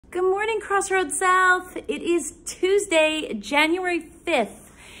Good morning, Crossroads South. It is Tuesday, January 5th,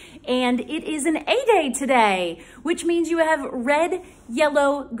 and it is an A-Day today, which means you have red,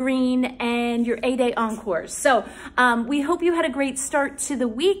 yellow, green, and your A-Day encores. So we hope you had a great start to the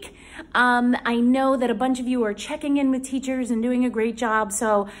week. I know that a bunch of you are checking in with teachers and doing a great job,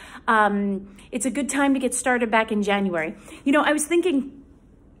 so it's a good time to get started back in January. You know, I was thinking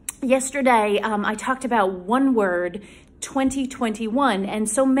yesterday, I talked about one word, 2021, and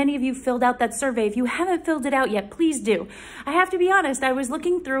so many of you filled out that survey. If you haven't filled it out yet, please do. I have to be honest, I was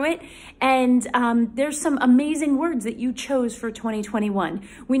looking through it, and there's some amazing words that you chose for 2021.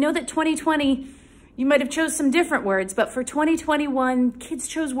 We know that 2020, you might have chose some different words, but for 2021, kids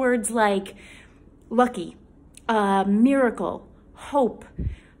chose words like lucky, miracle, hope,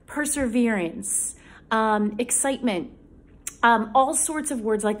 perseverance, excitement, all sorts of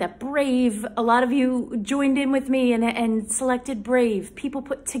words like that. Brave, a lot of you joined in with me and selected brave. People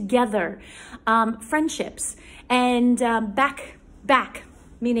put together, friendships, and back,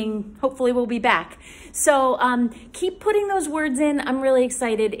 meaning hopefully we'll be back. So keep putting those words in. I'm really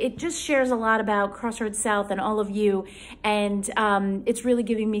excited. It just shares a lot about Crossroads South and all of you, and it's really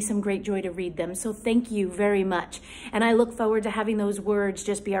giving me some great joy to read them. So thank you very much. And I look forward to having those words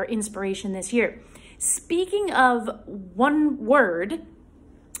just be our inspiration this year. Speaking of one word,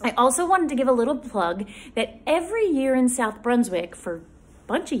 I also wanted to give a little plug that every year in South Brunswick, for a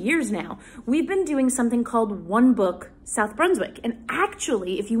bunch of years now, we've been doing something called One Book South Brunswick. And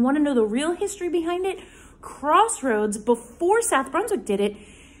actually, if you want to know the real history behind it, Crossroads, before South Brunswick did it,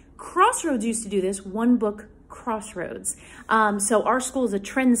 Crossroads used to do this, One Book Crossroads. So our school is a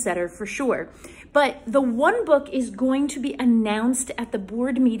trendsetter for sure. But the one book is going to be announced at the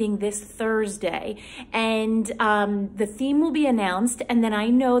board meeting this Thursday. And the theme will be announced. And then I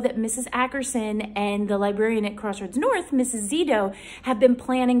know that Mrs. Ackerson and the librarian at Crossroads North, Mrs. Zito, have been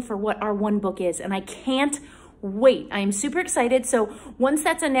planning for what our one book is. And I can't wait. I am super excited. So once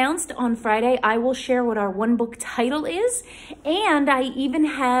that's announced on Friday, I will share what our one book title is. And I even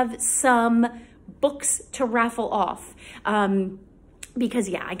have some books to raffle off. Because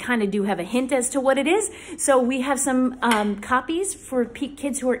yeah, I kind of do have a hint as to what it is. So we have some copies for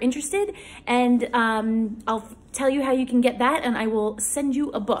kids who are interested, and I'll tell you how you can get that, and I will send you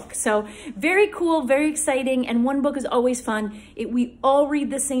a book. So very cool, very exciting, and one book is always fun. We all read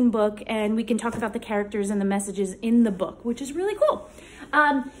the same book, and we can talk about the characters and the messages in the book, which is really cool.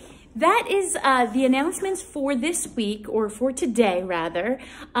 That is the announcements for this week, or for today, rather.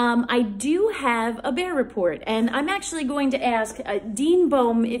 I do have a bear report, and I'm actually going to ask Dean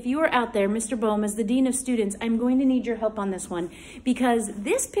Bohm, if you are out there, Mr. Bohm, as the Dean of Students, I'm going to need your help on this one, because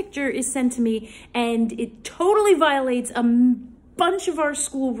this picture is sent to me, and it totally violates a bunch of our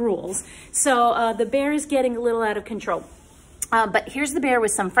school rules. So the bear is getting a little out of control. But here's the bear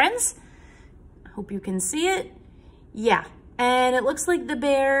with some friends. I hope you can see it. Yeah. And it looks like the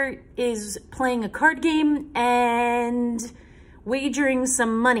bear is playing a card game and wagering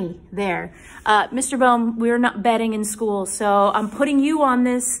some money there. Mr. Bohm, we're not betting in school, so I'm putting you on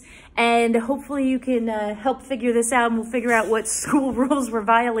this, and hopefully you can help figure this out, and we'll figure out what school rules we're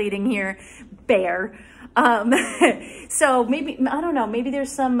violating here, bear. So maybe, I don't know, maybe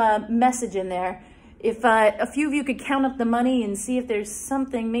there's some message in there. If a few of you could count up the money and see if there's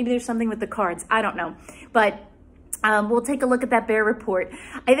something, maybe there's something with the cards, I don't know. But we'll take a look at that bear report.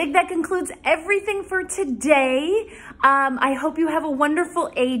 I think that concludes everything for today. I hope you have a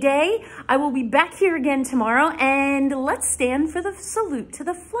wonderful A-Day. I will be back here again tomorrow, and let's stand for the salute to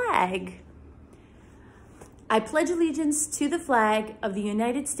the flag. I pledge allegiance to the flag of the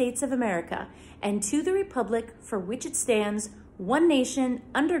United States of America and to the republic for which it stands, one nation,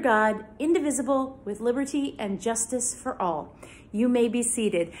 under God, indivisible, with liberty and justice for all. You may be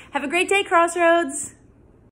seated. Have a great day, Crossroads.